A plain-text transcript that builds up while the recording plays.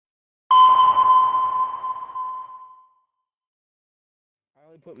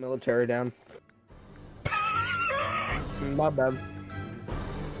Finally put military down. My bad.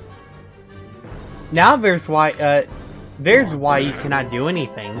 Now there's why you cannot do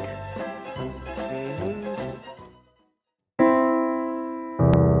anything.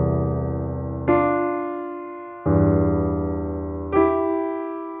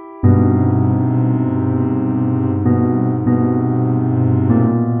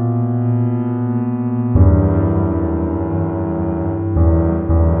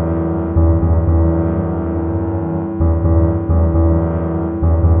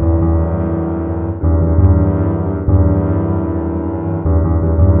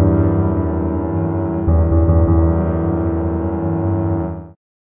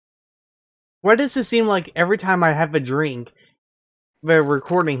 Why does it seem like every time I have a drink, the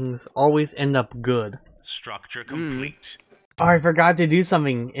recordings always end up good? Structure complete. Oh, I forgot to do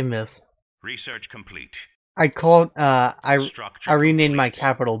something in this. Research complete. I renamed my complete.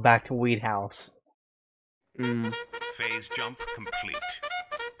 capital back to Wheat House. Phase jump complete.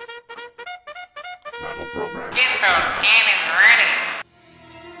 Battle program. Get those cannons ready.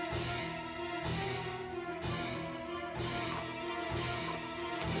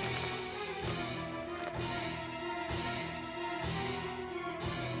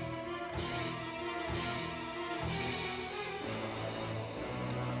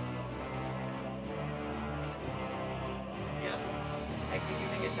 Yes.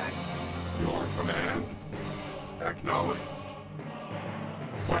 Executing attack. Your command. Acknowledge.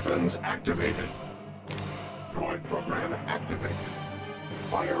 Weapons activated. Droid program activated.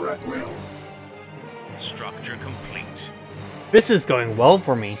 Fire at will. Structure complete. This is going well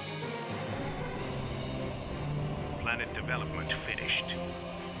for me. Planet development finished.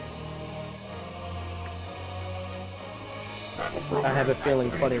 Battle I program have a feeling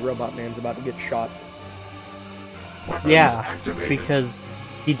activated. Funny Robot Man's about to get shot. Weapons Yeah, activated. because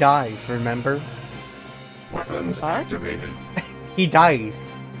he dies, remember? Weapons Huh? activated. He dies.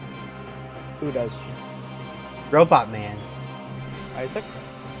 Who does? Robot Man. Isaac?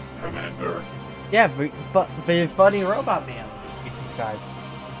 Commander. Yeah, but funny Robot Man. It's this guy.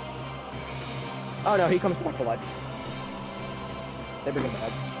 Oh no, he comes back to life. They bring him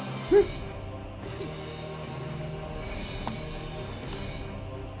back.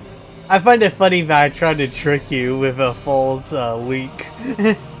 I find it funny that I tried to trick you with a false leak.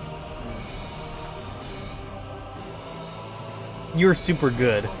 You're super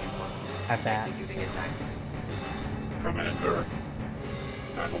good at that. Executing attack. Commander.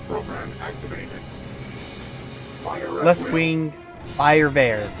 Battle program activated. Fire at Left will. wing, fire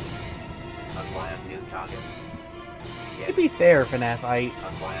there. Acquire new target. To be fair, FNAF, Acquire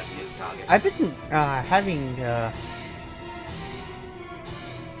new target. I've been having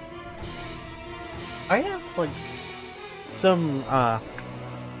I have like some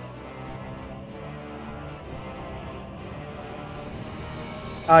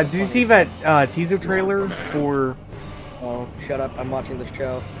did you see that teaser trailer for Oh, shut up! I'm watching this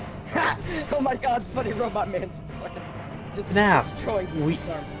show. Oh my God! Funny Robot Man's fucking just Snap. destroying.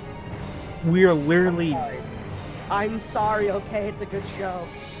 we are literally I'm sorry. Okay, it's a good show.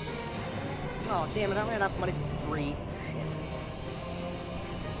 Oh damn it! I don't have enough money for free.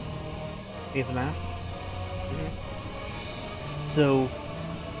 Shit. FNAF. So,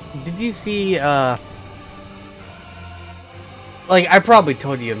 did you see, like, I probably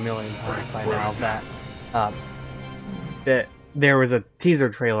told you a million times by now that, that there was a teaser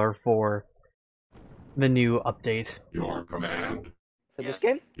trailer for the new update. Your command. For this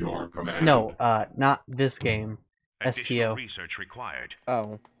game? Your command. No, not this game. Additional STO. research required.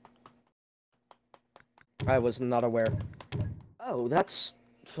 Oh. I was not aware. Oh, that's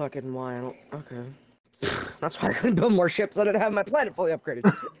fucking why I don't... Okay. That's why I couldn't build more ships. I didn't have my planet fully upgraded.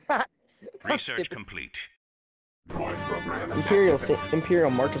 That's Research stupid. complete. Droid program Imperial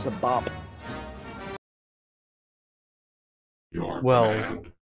activated. March is a bop. Your Well.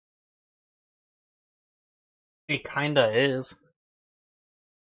 command. It kinda is.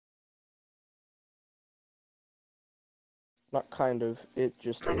 Not kind of. It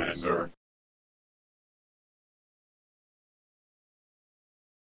just is. Commander.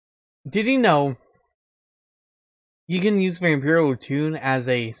 Did you know you can use the Imperial Tune as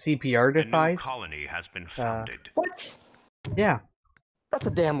a CPR A new device? colony has been founded. What? Yeah. That's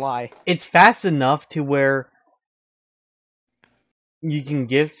a damn lie. It's fast enough to where you can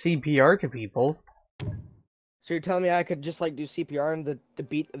give CPR to people. So you're telling me I could just like do CPR in the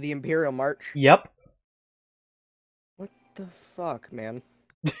beat of the Imperial March? Yep. What the fuck, man?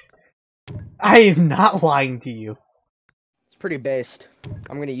 I am not lying to you. It's pretty based.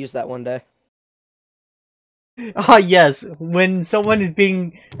 I'm gonna use that one day. Ah, yes, when someone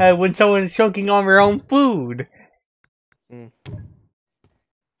is choking on their own food. Mm.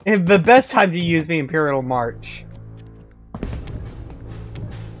 And the best time to use the Imperial March.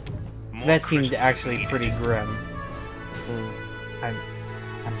 More That seemed crystals actually needed. pretty grim. Mm.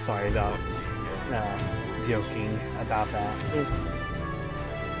 I'm sorry about joking about that.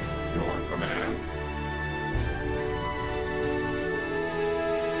 Your command.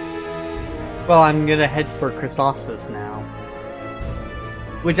 Well, I'm gonna head for Chrysostus now.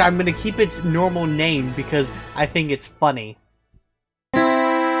 Which I'm gonna keep its normal name because I think it's funny.